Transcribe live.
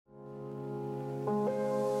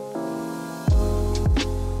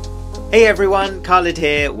Hey everyone, Khalid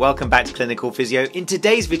here. Welcome back to Clinical Physio. In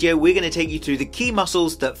today's video, we're going to take you through the key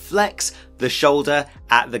muscles that flex the shoulder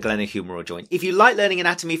at the glenohumeral joint. If you like learning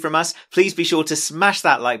anatomy from us, please be sure to smash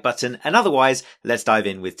that like button. And otherwise, let's dive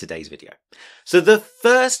in with today's video. So the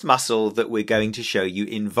first muscle that we're going to show you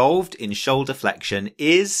involved in shoulder flexion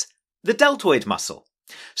is the deltoid muscle.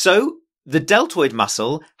 So the deltoid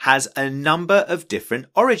muscle has a number of different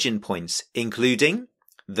origin points, including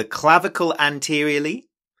the clavicle anteriorly,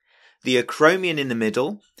 the acromion in the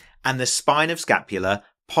middle, and the spine of scapula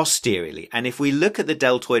posteriorly. And if we look at the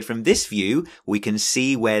deltoid from this view, we can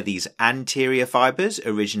see where these anterior fibers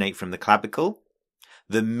originate from the clavicle,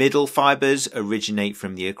 the middle fibers originate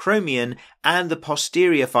from the acromion, and the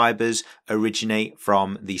posterior fibers originate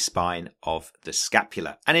from the spine of the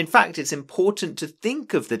scapula. And in fact, it's important to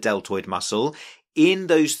think of the deltoid muscle in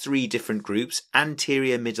those three different groups,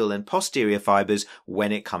 anterior, middle, and posterior fibers,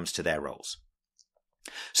 when it comes to their roles.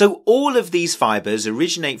 So all of these fibers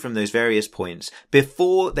originate from those various points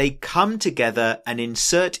before they come together and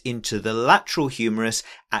insert into the lateral humerus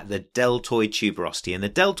at the deltoid tuberosity. And the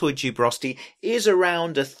deltoid tuberosity is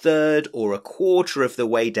around a third or a quarter of the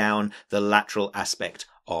way down the lateral aspect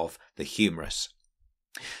of the humerus.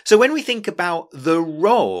 So when we think about the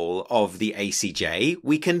role of the ACJ,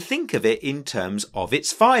 we can think of it in terms of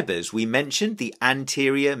its fibers. We mentioned the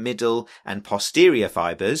anterior, middle, and posterior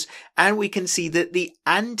fibers, and we can see that the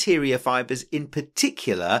anterior fibers in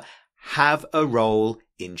particular have a role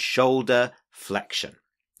in shoulder flexion.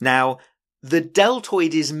 Now, the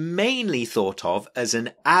deltoid is mainly thought of as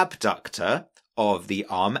an abductor of the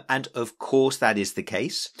arm, and of course that is the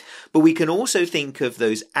case, but we can also think of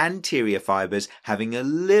those anterior fibers having a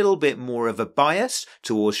little bit more of a bias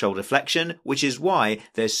towards shoulder flexion, which is why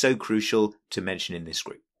they're so crucial to mention in this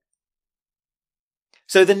group.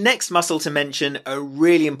 So the next muscle to mention, a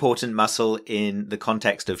really important muscle in the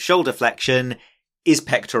context of shoulder flexion, is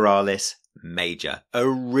pectoralis major, a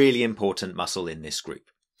really important muscle in this group.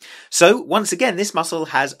 So once again, this muscle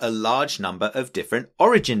has a large number of different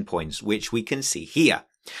origin points, which we can see here.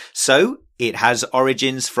 So it has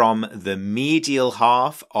origins from the medial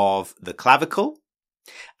half of the clavicle,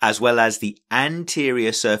 as well as the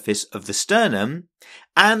anterior surface of the sternum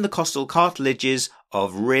and the costal cartilages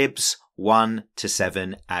of ribs 1 to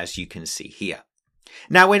 7, as you can see here.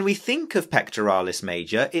 Now, when we think of pectoralis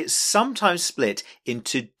major, it's sometimes split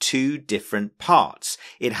into two different parts.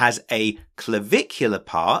 It has a clavicular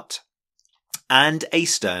part and a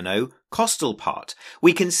sternocostal part.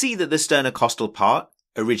 We can see that the sternocostal part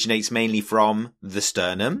originates mainly from the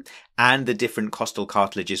sternum and the different costal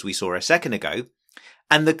cartilages we saw a second ago.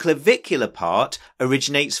 And the clavicular part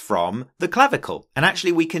originates from the clavicle. And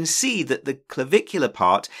actually we can see that the clavicular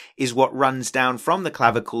part is what runs down from the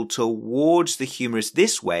clavicle towards the humerus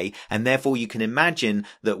this way. And therefore you can imagine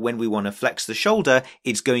that when we want to flex the shoulder,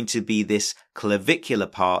 it's going to be this clavicular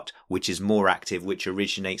part which is more active, which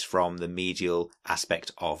originates from the medial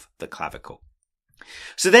aspect of the clavicle.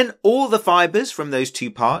 So then all the fibers from those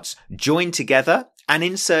two parts join together and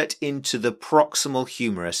insert into the proximal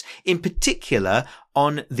humerus, in particular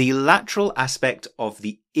on the lateral aspect of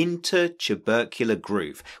the intertubercular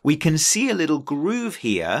groove. We can see a little groove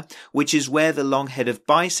here, which is where the long head of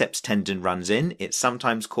biceps tendon runs in. It's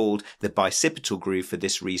sometimes called the bicipital groove for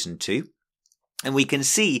this reason too. And we can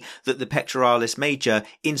see that the pectoralis major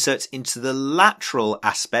inserts into the lateral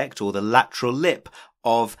aspect or the lateral lip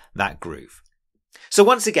of that groove. So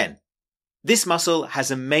once again, this muscle has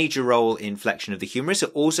a major role in flexion of the humerus. It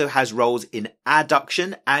also has roles in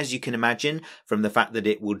adduction, as you can imagine, from the fact that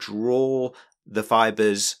it will draw the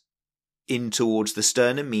fibers in towards the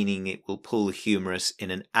sternum, meaning it will pull the humerus in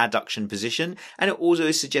an adduction position. And it also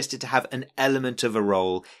is suggested to have an element of a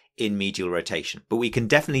role in medial rotation. But we can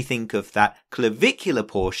definitely think of that clavicular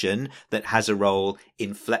portion that has a role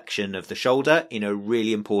in flexion of the shoulder in a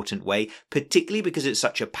really important way, particularly because it's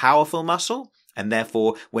such a powerful muscle. And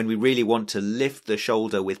therefore, when we really want to lift the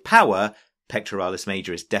shoulder with power, pectoralis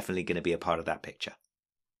major is definitely going to be a part of that picture.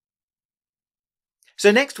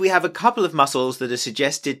 So next we have a couple of muscles that are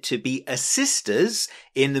suggested to be assisters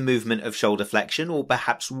in the movement of shoulder flexion, or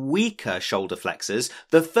perhaps weaker shoulder flexors,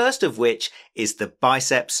 the first of which is the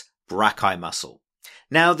biceps brachii muscle.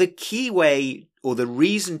 Now, the key way or the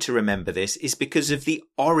reason to remember this is because of the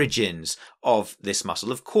origins of this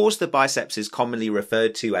muscle. Of course, the biceps is commonly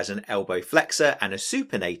referred to as an elbow flexor and a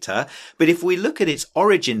supinator, but if we look at its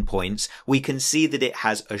origin points, we can see that it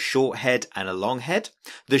has a short head and a long head.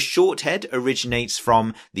 The short head originates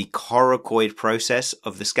from the coracoid process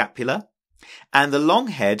of the scapula, and the long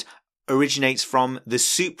head originates from the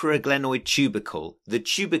supraglenoid tubercle, the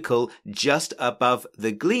tubercle just above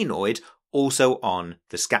the glenoid, also on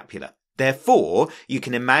the scapula. Therefore, you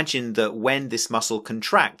can imagine that when this muscle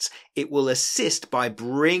contracts, it will assist by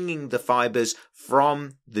bringing the fibers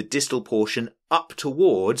from the distal portion up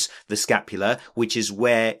towards the scapula, which is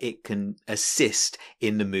where it can assist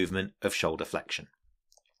in the movement of shoulder flexion.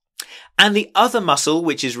 And the other muscle,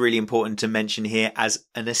 which is really important to mention here as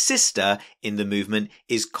an assister in the movement,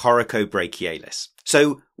 is coracobrachialis.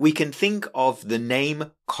 So we can think of the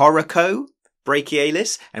name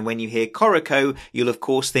coracobrachialis, and when you hear coraco, you'll of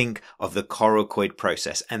course think of the coracoid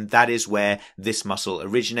process, and that is where this muscle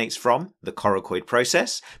originates from, the coracoid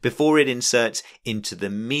process, before it inserts into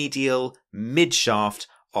the medial midshaft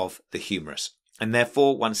of the humerus. And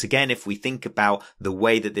therefore, once again, if we think about the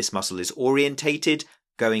way that this muscle is orientated,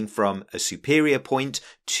 going from a superior point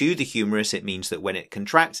to the humerus, it means that when it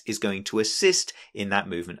contracts, is going to assist in that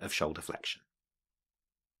movement of shoulder flexion.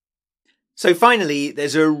 So finally,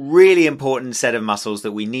 there's a really important set of muscles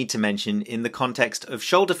that we need to mention in the context of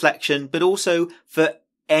shoulder flexion, but also for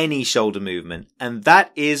any shoulder movement. And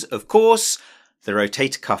that is, of course, the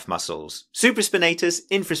rotator cuff muscles, supraspinatus,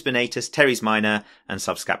 infraspinatus, teres minor, and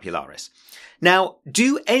subscapularis. Now,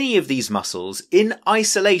 do any of these muscles in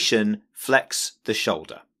isolation flex the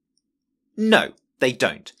shoulder? No, they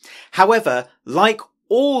don't. However, like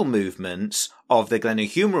all movements of the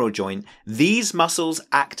glenohumeral joint, these muscles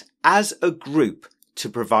act as a group to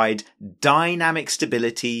provide dynamic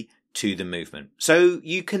stability to the movement. So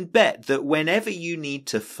you can bet that whenever you need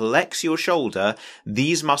to flex your shoulder,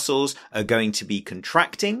 these muscles are going to be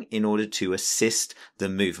contracting in order to assist the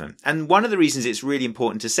movement. And one of the reasons it's really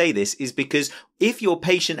important to say this is because if your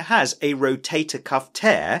patient has a rotator cuff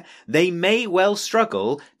tear, they may well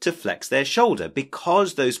struggle to flex their shoulder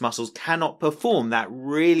because those muscles cannot perform that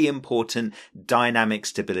really important dynamic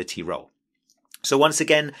stability role. So once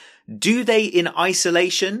again, do they in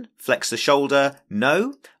isolation flex the shoulder?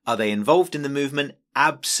 No. Are they involved in the movement?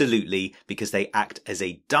 Absolutely, because they act as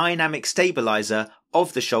a dynamic stabilizer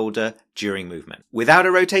of the shoulder during movement. Without a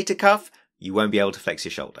rotator cuff, you won't be able to flex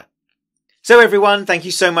your shoulder. So everyone, thank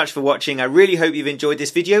you so much for watching. I really hope you've enjoyed this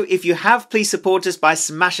video. If you have, please support us by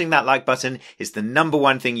smashing that like button. It's the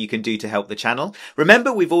 #1 thing you can do to help the channel.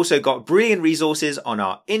 Remember, we've also got brilliant resources on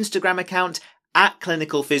our Instagram account at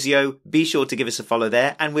Clinical Physio. Be sure to give us a follow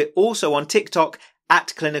there. And we're also on TikTok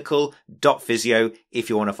at clinical.physio if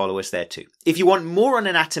you want to follow us there too. If you want more on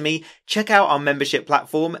anatomy, check out our membership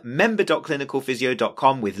platform,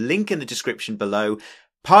 member.clinicalphysio.com, with link in the description below.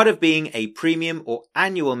 Part of being a premium or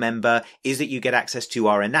annual member is that you get access to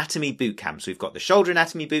our anatomy bootcamps. We've got the shoulder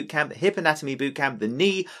anatomy bootcamp, the hip anatomy bootcamp, the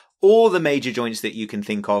knee, all the major joints that you can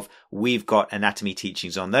think of. We've got anatomy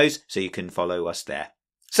teachings on those, so you can follow us there.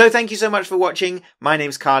 So thank you so much for watching. My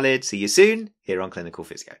name's Khalid. See you soon here on Clinical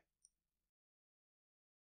Physio.